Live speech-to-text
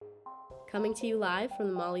Coming to you live from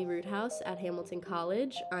the Molly Root House at Hamilton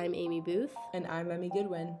College, I'm Amy Booth. And I'm Emmy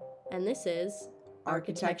Goodwin. And this is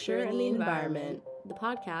Architecture and the Environment, the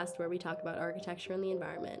podcast where we talk about architecture and the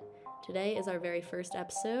environment. Today is our very first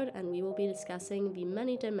episode, and we will be discussing the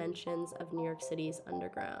many dimensions of New York City's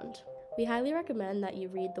underground. We highly recommend that you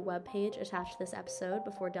read the webpage attached to this episode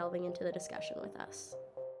before delving into the discussion with us.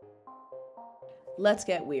 Let's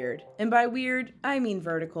get weird. And by weird, I mean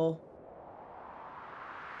vertical.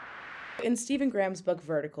 In Stephen Graham's book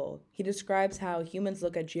Vertical, he describes how humans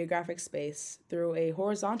look at geographic space through a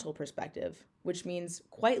horizontal perspective, which means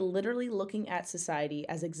quite literally looking at society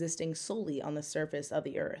as existing solely on the surface of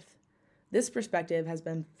the earth. This perspective has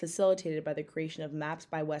been facilitated by the creation of maps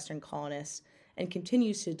by Western colonists and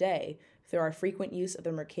continues today through our frequent use of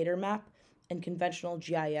the Mercator map and conventional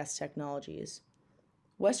GIS technologies.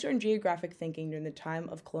 Western geographic thinking during the time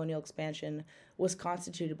of colonial expansion was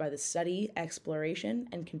constituted by the study, exploration,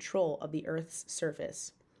 and control of the Earth's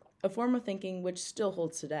surface, a form of thinking which still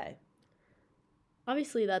holds today.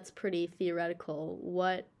 Obviously, that's pretty theoretical.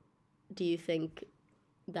 What do you think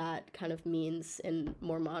that kind of means in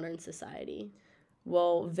more modern society?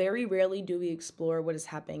 Well, very rarely do we explore what is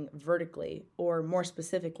happening vertically, or more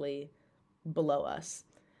specifically, below us.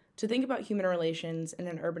 To think about human relations in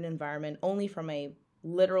an urban environment only from a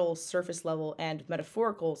literal surface level and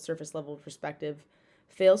metaphorical surface level perspective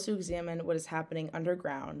fails to examine what is happening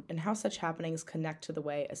underground and how such happenings connect to the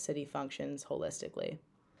way a city functions holistically.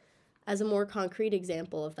 As a more concrete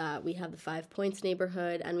example of that, we have the Five Points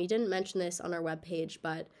neighborhood, and we didn't mention this on our webpage,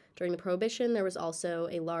 but during the Prohibition, there was also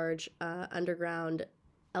a large underground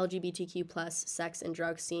LGBTQ plus sex and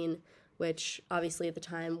drug scene, which obviously at the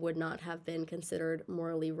time would not have been considered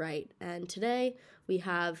morally right. And today, we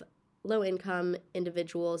have low-income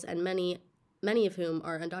individuals, and many of whom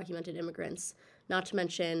are undocumented immigrants, not to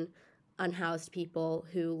mention unhoused people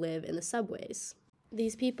who live in the subways.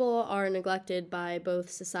 These people are neglected by both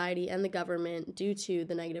society and the government due to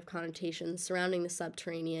the negative connotations surrounding the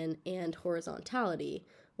subterranean and horizontality,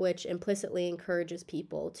 which implicitly encourages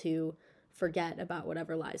people to forget about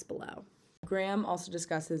whatever lies below. Graham also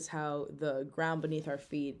discusses how the ground beneath our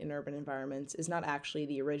feet in urban environments is not actually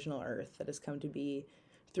the original earth that has come to be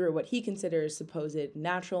through what he considers supposed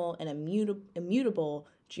natural and immutable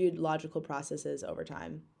geological processes over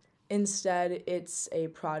time. Instead, it's a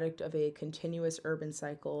product of a continuous urban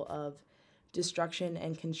cycle of destruction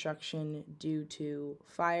and construction due to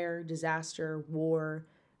fire, disaster, war,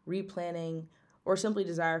 replanning, or simply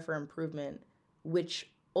desire for improvement,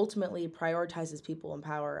 which ultimately prioritizes people in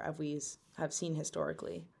power, as we have seen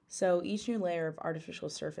historically. So each new layer of artificial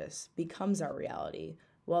surface becomes our reality,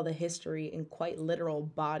 while the history and quite literal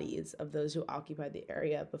bodies of those who occupied the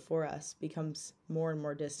area before us becomes more and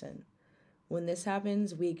more distant. When this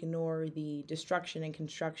happens, we ignore the destruction and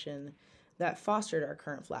construction that fostered our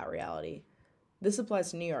current flat reality. This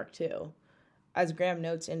applies to New York too. As Graham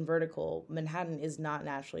notes in Vertical, Manhattan is not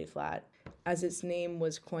naturally flat, as its name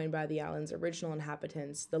was coined by the island's original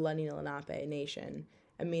inhabitants, the Lenni Lenape Nation,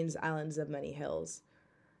 and means islands of many hills.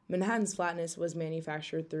 Manhattan's flatness was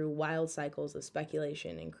manufactured through wild cycles of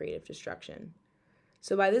speculation and creative destruction.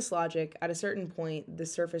 So by this logic, at a certain point, the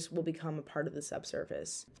surface will become a part of the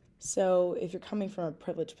subsurface. So if you're coming from a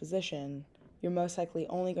privileged position, you're most likely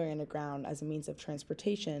only going underground as a means of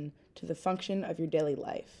transportation to the function of your daily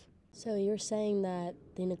life. So you're saying that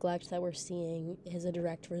the neglect that we're seeing is a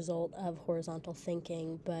direct result of horizontal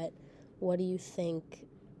thinking, but what do you think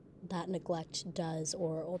that neglect does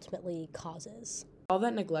or ultimately causes? All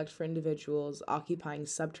that neglect for individuals occupying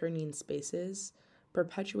subterranean spaces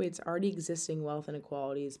perpetuates already existing wealth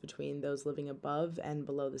inequalities between those living above and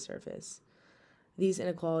below the surface. These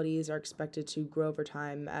inequalities are expected to grow over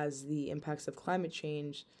time as the impacts of climate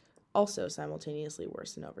change also simultaneously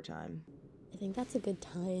worsen over time. I think that's a good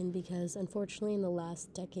tie-in because unfortunately in the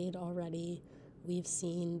last decade already, we've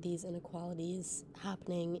seen these inequalities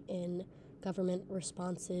happening in government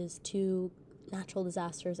responses to natural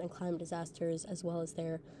disasters and climate disasters, as well as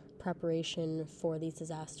their preparation for these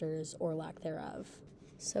disasters or lack thereof.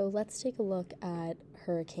 So let's take a look at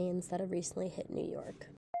hurricanes that have recently hit New York.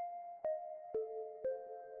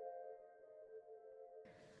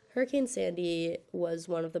 Hurricane Sandy was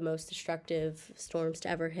one of the most destructive storms to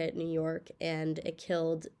ever hit New York, and it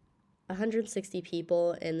killed 160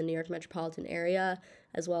 people in the New York metropolitan area,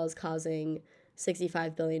 as well as causing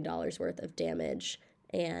 $65 billion worth of damage.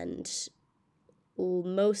 And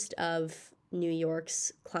most of New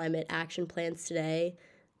York's climate action plans today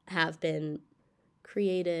have been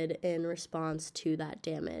created in response to that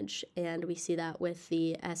damage. And we see that with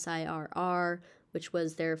the SIRR, which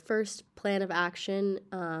was their first plan of action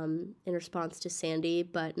in response to Sandy.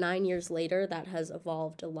 But 9 years later, that has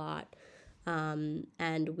evolved a lot.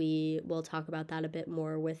 And we will talk about that a bit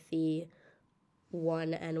more with the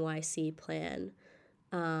One NYC plan.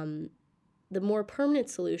 The more permanent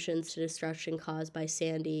solutions to destruction caused by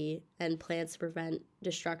Sandy and plans to prevent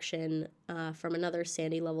destruction from another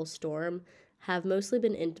Sandy-level storm have mostly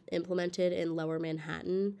been implemented in Lower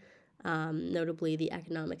Manhattan, notably the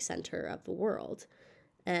economic center of the world.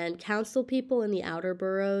 And council people in the outer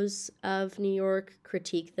boroughs of New York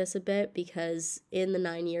critique this a bit because in the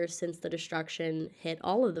 9 years since the destruction hit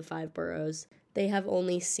all of the 5 boroughs, they have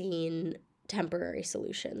only seen temporary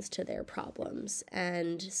solutions to their problems.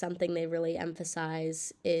 And something they really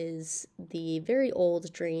emphasize is the very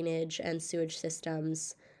old drainage and sewage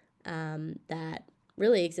systems that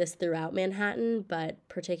really exist throughout Manhattan, but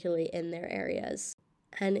particularly in their areas.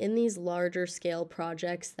 And in these larger scale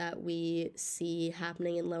projects that we see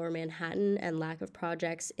happening in Lower Manhattan and lack of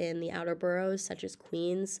projects in the outer boroughs, such as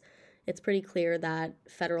Queens, it's pretty clear that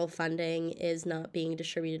federal funding is not being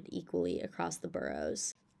distributed equally across the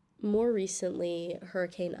boroughs. More recently,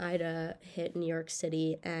 Hurricane Ida hit New York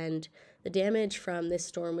City, and the damage from this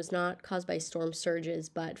storm was not caused by storm surges,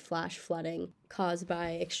 but flash flooding caused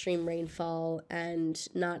by extreme rainfall and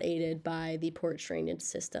not aided by the porch drainage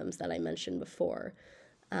systems that I mentioned before.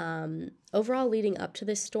 Overall, leading up to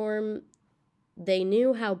this storm, they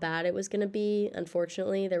knew how bad it was going to be.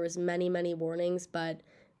 Unfortunately, there was many warnings, but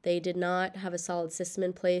they did not have a solid system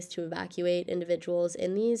in place to evacuate individuals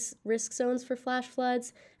in these risk zones for flash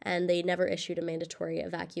floods, and they never issued a mandatory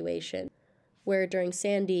evacuation. Where during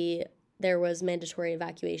Sandy, there was mandatory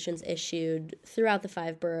evacuations issued throughout the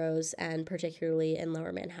 5 boroughs, and particularly in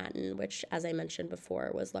Lower Manhattan, which, as I mentioned before,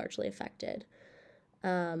 was largely affected.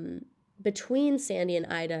 Between Sandy and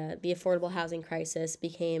Ida, the affordable housing crisis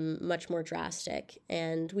became much more drastic,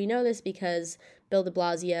 and we know this because Bill de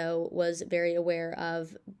Blasio was very aware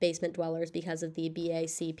of basement dwellers because of the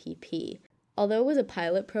BACPP. Although it was a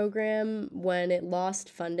pilot program, when it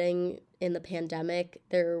lost funding in the pandemic,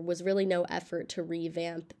 there was really no effort to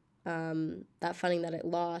revamp that funding that it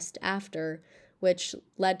lost after, which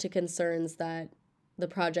led to concerns that the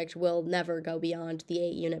project will never go beyond the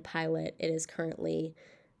 8-unit pilot it is currently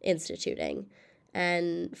instituting.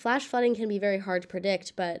 And flash flooding can be very hard to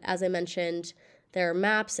predict, but as I mentioned, there are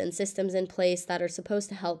maps and systems in place that are supposed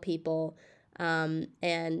to help people,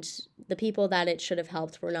 and the people that it should have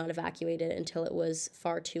helped were not evacuated until it was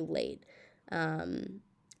far too late. And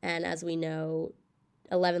as we know,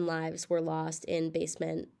 11 lives were lost in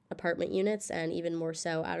basement apartment units, and even more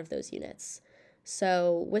so out of those units.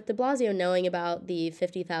 So with de Blasio knowing about the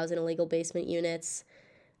 50,000 illegal basement units,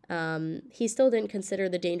 he still didn't consider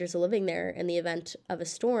the dangers of living there in the event of a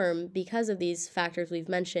storm because of these factors we've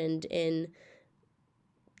mentioned in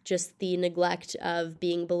just the neglect of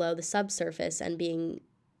being below the subsurface and being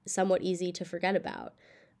somewhat easy to forget about.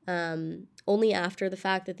 Only after the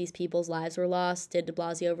fact that these people's lives were lost did de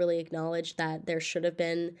Blasio really acknowledge that there should have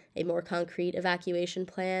been a more concrete evacuation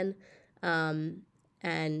plan,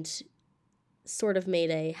 and sort of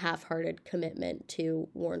made a half-hearted commitment to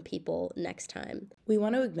warn people next time. We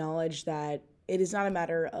want to acknowledge that it is not a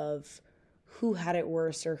matter of who had it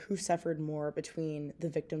worse or who suffered more between the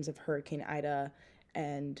victims of Hurricane Ida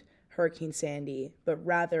and Hurricane Sandy, but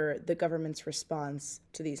rather the government's response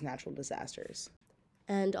to these natural disasters.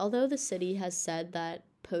 And although the city has said that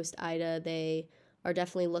post-Ida they are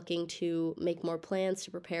definitely looking to make more plans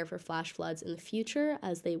to prepare for flash floods in the future,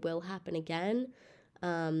 as they will happen again,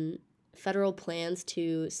 federal plans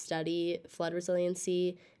to study flood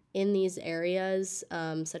resiliency in these areas,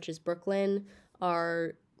 such as Brooklyn,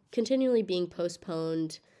 are continually being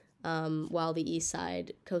postponed, while the East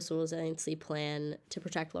Side Coastal Resiliency Plan to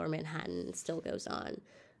protect Lower Manhattan still goes on,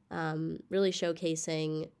 really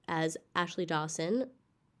showcasing, as Ashley Dawson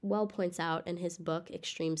well points out in his book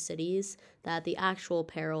Extreme Cities, that the actual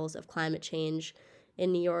perils of climate change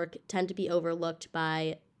in New York tend to be overlooked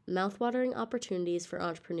by mouthwatering opportunities for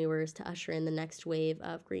entrepreneurs to usher in the next wave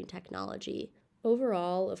of green technology.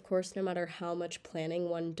 Overall, of course, no matter how much planning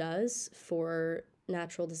one does for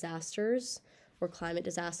natural disasters or climate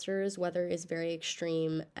disasters, weather is very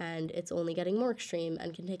extreme and it's only getting more extreme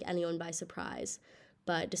and can take anyone by surprise.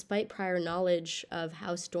 But despite prior knowledge of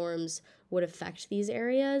how storms would affect these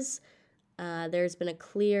areas, there's been a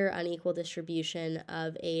clear unequal distribution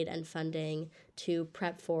of aid and funding to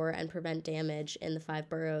prep for and prevent damage in the 5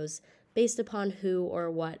 boroughs based upon who or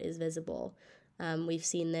what is visible. We've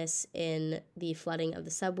seen this in the flooding of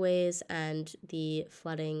the subways and the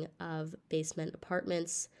flooding of basement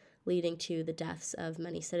apartments, leading to the deaths of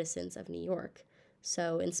many citizens of New York.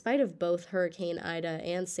 So, in spite of both Hurricane Ida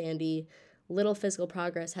and Sandy, little physical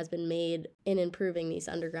progress has been made in improving these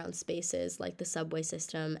underground spaces like the subway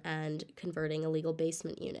system and converting illegal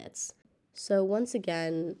basement units. So, once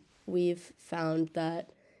again, we've found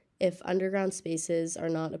that if underground spaces are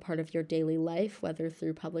not a part of your daily life, whether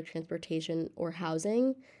through public transportation or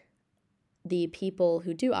housing, the people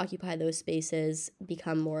who do occupy those spaces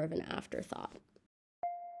become more of an afterthought.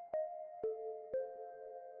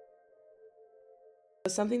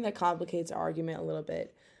 Something that complicates our argument a little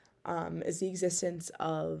bit is the existence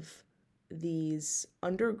of these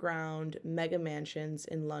underground mega mansions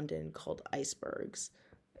in London called icebergs.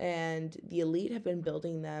 And the elite have been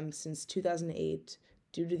building them since 2008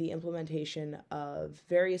 due to the implementation of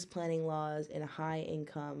various planning laws in high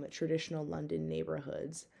income traditional London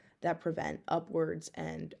neighborhoods that prevent upwards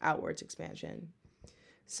and outwards expansion.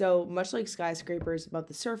 So, much like skyscrapers above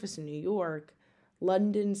the surface in New York,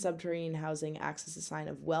 London subterranean housing acts as a sign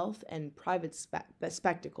of wealth and private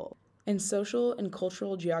spectacle. In social and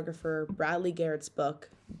cultural geographer Bradley Garrett's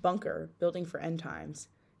book, Bunker, Building for End Times,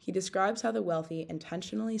 he describes how the wealthy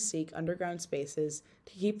intentionally seek underground spaces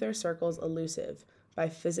to keep their circles elusive by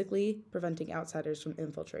physically preventing outsiders from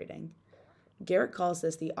infiltrating. Garrett calls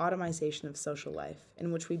this the automation of social life,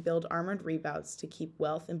 in which we build armored redoubts to keep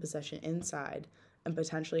wealth and possession inside and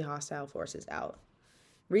potentially hostile forces out.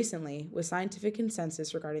 Recently, with scientific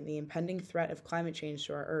consensus regarding the impending threat of climate change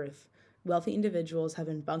to our Earth, wealthy individuals have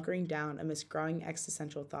been bunkering down amidst growing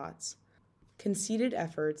existential thoughts. Conceited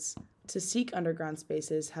efforts to seek underground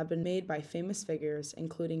spaces have been made by famous figures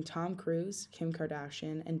including Tom Cruise, Kim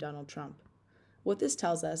Kardashian, and Donald Trump. What this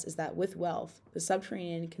tells us is that with wealth, the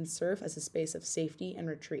subterranean can serve as a space of safety and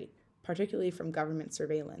retreat, particularly from government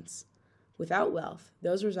surveillance. Without wealth,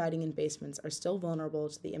 those residing in basements are still vulnerable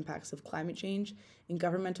to the impacts of climate change and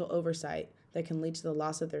governmental oversight that can lead to the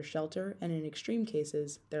loss of their shelter and, in extreme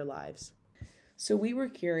cases, their lives. So we were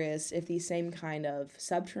curious if these same kind of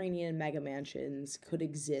subterranean mega mansions could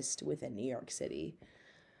exist within New York City.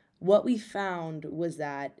 What we found was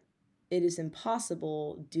that it is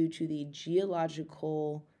impossible due to the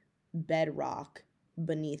geological bedrock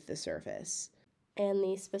beneath the surface. And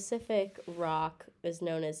the specific rock is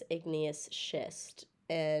known as igneous schist.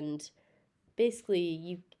 And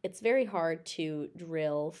basically, it's very hard to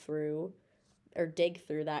drill through or dig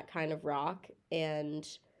through that kind of rock. And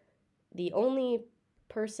the only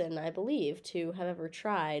person, I believe, to have ever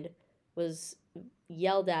tried was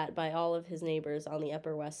yelled at by all of his neighbors on the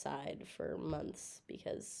Upper West Side for months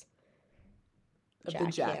because of the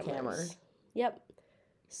jackhammer. Yep.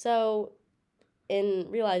 So, in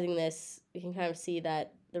realizing this, we can kind of see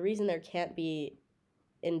that the reason there can't be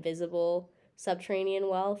invisible subterranean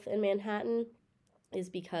wealth in Manhattan is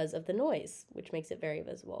because of the noise, which makes it very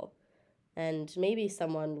visible. And maybe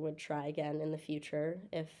someone would try again in the future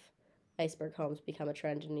if iceberg homes become a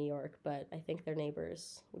trend in New York, but I think their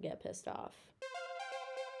neighbors would get pissed off.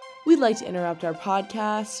 We'd like to interrupt our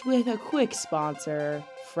podcast with a quick sponsor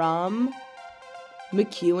from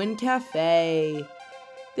McEwen Cafe.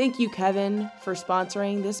 Thank you, Kevin, for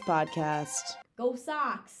sponsoring this podcast. Go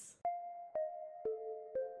Sox!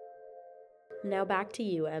 Now back to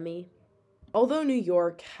you, Emmy. Although New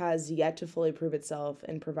York has yet to fully prove itself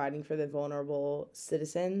in providing for the vulnerable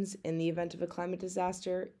citizens in the event of a climate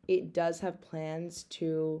disaster, it does have plans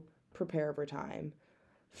to prepare over time.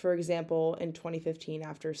 For example, in 2015,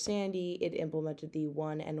 after Sandy, it implemented the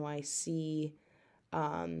One NYC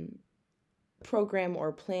program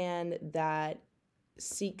or plan that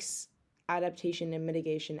seeks adaptation and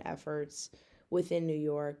mitigation efforts within New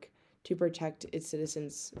York to protect its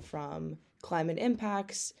citizens from climate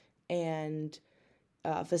impacts and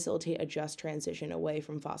facilitate a just transition away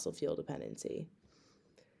from fossil fuel dependency.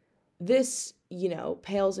 This,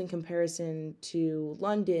 pales in comparison to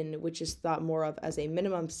London, which is thought more of as a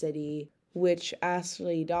minimum city, which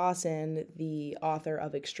Ashley Dawson, the author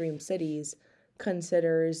of Extreme Cities,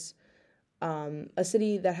 considers a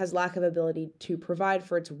city that has lack of ability to provide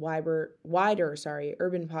for its wider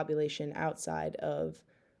urban population outside of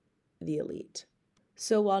the elite.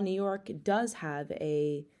 So while New York does have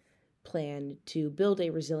a plan to build a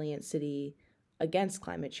resilient city against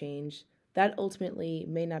climate change, that ultimately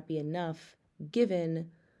may not be enough given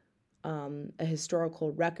a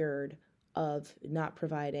historical record of not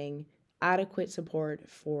providing adequate support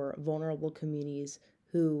for vulnerable communities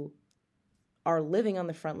who are living on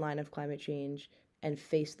the front line of climate change and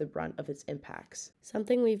face the brunt of its impacts.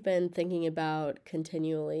 Something we've been thinking about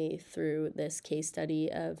continually through this case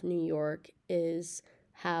study of New York is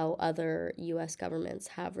how other U.S. governments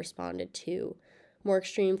have responded to more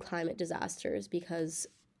extreme climate disasters, because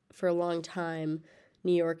for a long time,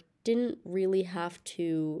 New York didn't really have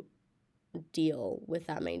to deal with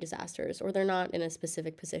that many disasters, or they're not in a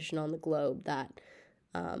specific position on the globe that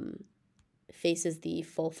faces the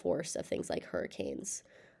full force of things like hurricanes.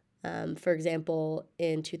 For example,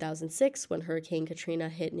 in 2006, when Hurricane Katrina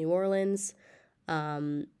hit New Orleans,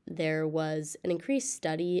 there was an increased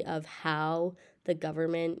study of how the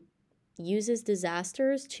government uses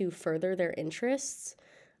disasters to further their interests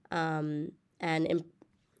and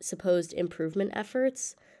supposed improvement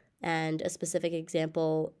efforts. And a specific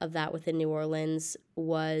example of that within New Orleans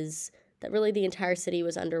was that really the entire city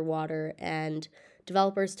was underwater, and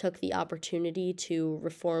developers took the opportunity to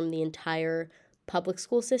reform the entire public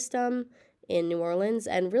school system in New Orleans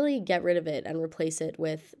and really get rid of it and replace it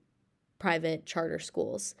with private charter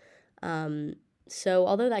schools. So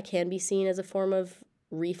although that can be seen as a form of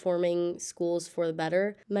reforming schools for the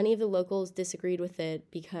better, many of the locals disagreed with it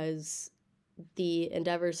because the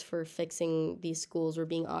endeavors for fixing these schools were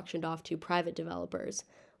being auctioned off to private developers,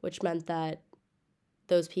 which meant that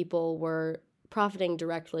those people were profiting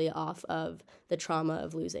directly off of the trauma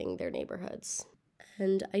of losing their neighborhoods.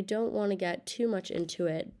 And I don't want to get too much into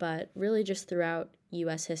it, but really just throughout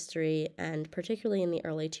US history, and particularly in the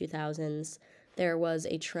early 2000s, there was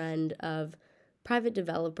a trend of private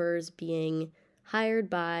developers being hired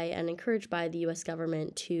by and encouraged by the US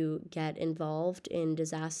government to get involved in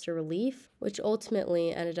disaster relief, which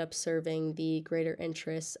ultimately ended up serving the greater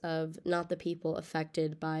interests of not the people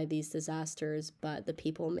affected by these disasters, but the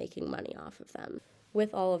people making money off of them.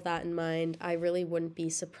 With all of that in mind, I really wouldn't be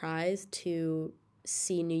surprised to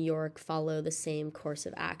see New York follow the same course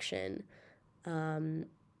of action.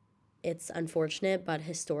 It's unfortunate, but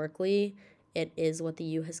historically, it is what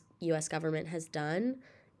the US government has done.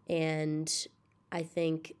 And I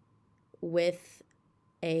think with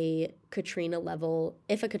if a Katrina level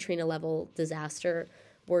disaster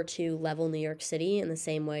were to level New York City in the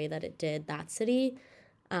same way that it did that city,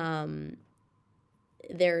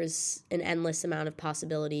 there's an endless amount of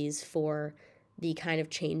possibilities for the kind of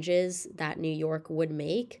changes that New York would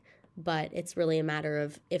make, but it's really a matter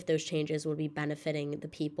of if those changes would be benefiting the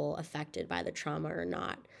people affected by the trauma or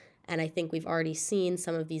not. And I think we've already seen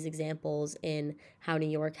some of these examples in how New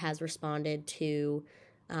York has responded to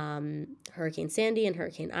Hurricane Sandy and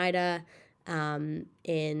Hurricane Ida,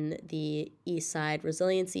 in the East Side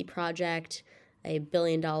Resiliency Project, $1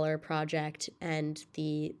 billion project, and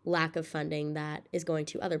the lack of funding that is going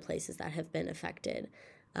to other places that have been affected.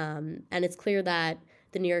 And it's clear that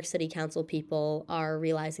the New York City Council people are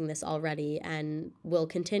realizing this already and will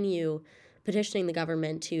continue petitioning the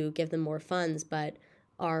government to give them more funds, but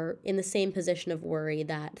are in the same position of worry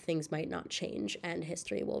that things might not change and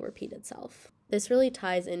history will repeat itself. This really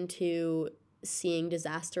ties into seeing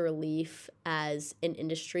disaster relief as an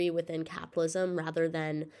industry within capitalism rather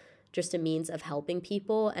than just a means of helping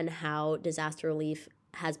people, and how disaster relief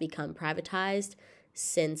has become privatized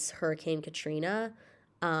since Hurricane Katrina.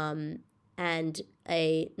 And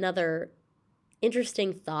another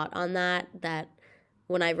interesting thought on that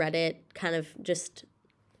when I read it kind of just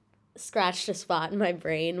scratched a spot in my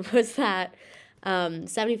brain was that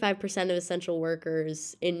 75% of essential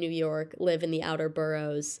workers in New York live in the outer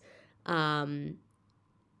boroughs, but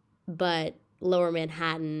Lower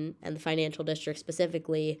Manhattan and the financial district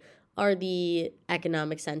specifically are the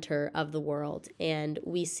economic center of the world, and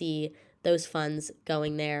we see those funds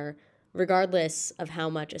going there regardless of how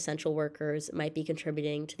much essential workers might be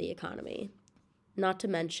contributing to the economy. Not to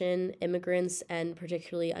mention immigrants, and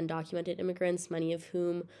particularly undocumented immigrants, many of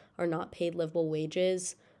whom are not paid livable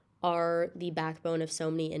wages, are the backbone of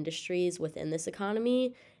so many industries within this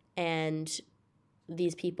economy, and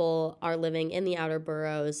these people are living in the outer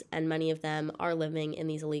boroughs, and many of them are living in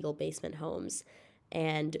these illegal basement homes,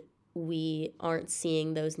 and we aren't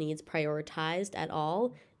seeing those needs prioritized at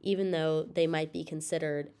all, even though they might be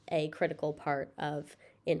considered a critical part of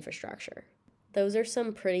infrastructure. Those are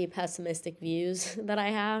some pretty pessimistic views that I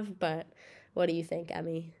have, but what do you think,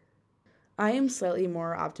 Emmy? I am slightly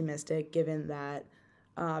more optimistic given that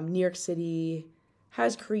New York City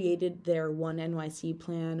has created their One NYC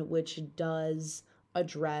plan, which does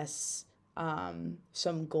address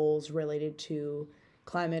some goals related to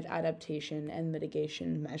climate adaptation and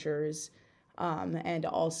mitigation measures, and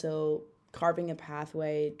also carving a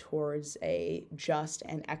pathway towards a just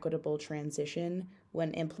and equitable transition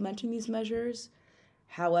when implementing these measures.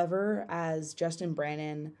 However, as Justin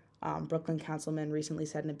Brannan, Brooklyn councilman, recently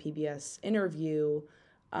said in a PBS interview,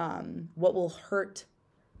 what will hurt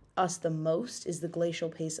us the most is the glacial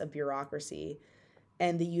pace of bureaucracy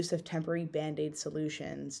and the use of temporary Band-Aid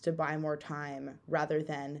solutions to buy more time rather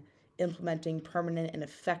than implementing permanent and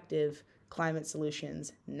effective climate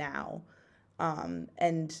solutions now.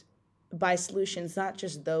 And by solutions, not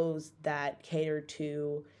just those that cater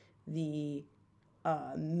to the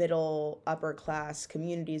middle upper class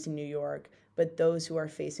communities in New York, but those who are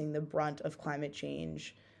facing the brunt of climate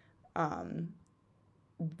change,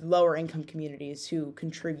 lower income communities who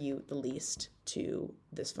contribute the least to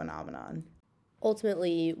this phenomenon.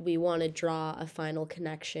 Ultimately, we want to draw a final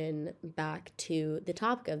connection back to the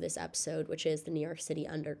topic of this episode, which is the New York City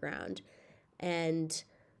Underground. And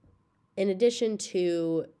in addition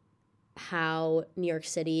to how New York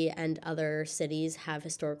City and other cities have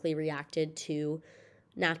historically reacted to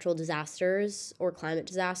natural disasters or climate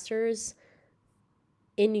disasters,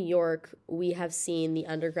 in New York, we have seen the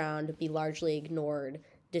underground be largely ignored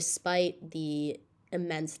despite the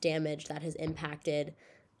immense damage that has impacted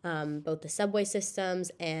both the subway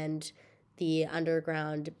systems and the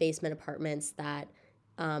underground basement apartments that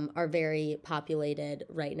are very populated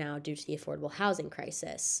right now due to the affordable housing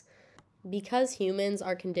crisis. Because humans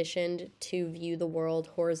are conditioned to view the world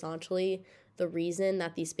horizontally, the reason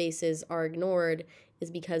that these spaces are ignored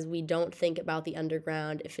is because we don't think about the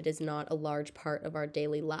underground if it is not a large part of our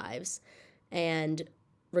daily lives. And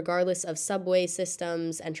regardless of subway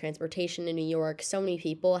systems and transportation in New York, so many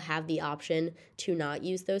people have the option to not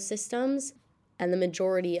use those systems, and the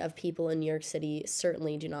majority of people in New York City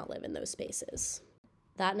certainly do not live in those spaces.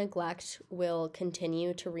 That neglect will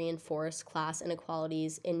continue to reinforce class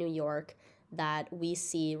inequalities in New York that we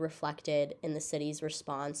see reflected in the city's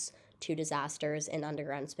response to disasters in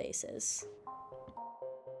underground spaces.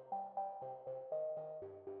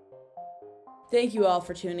 Thank you all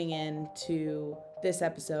for tuning in to this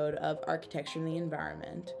episode of Architecture and the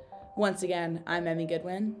Environment. Once again, I'm Emmy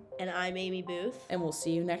Goodwin. And I'm Amy Booth. And we'll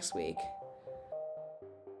see you next week.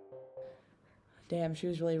 Damn, she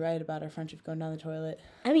was really right about our friendship going down the toilet.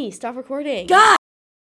 Emmy, stop recording. God!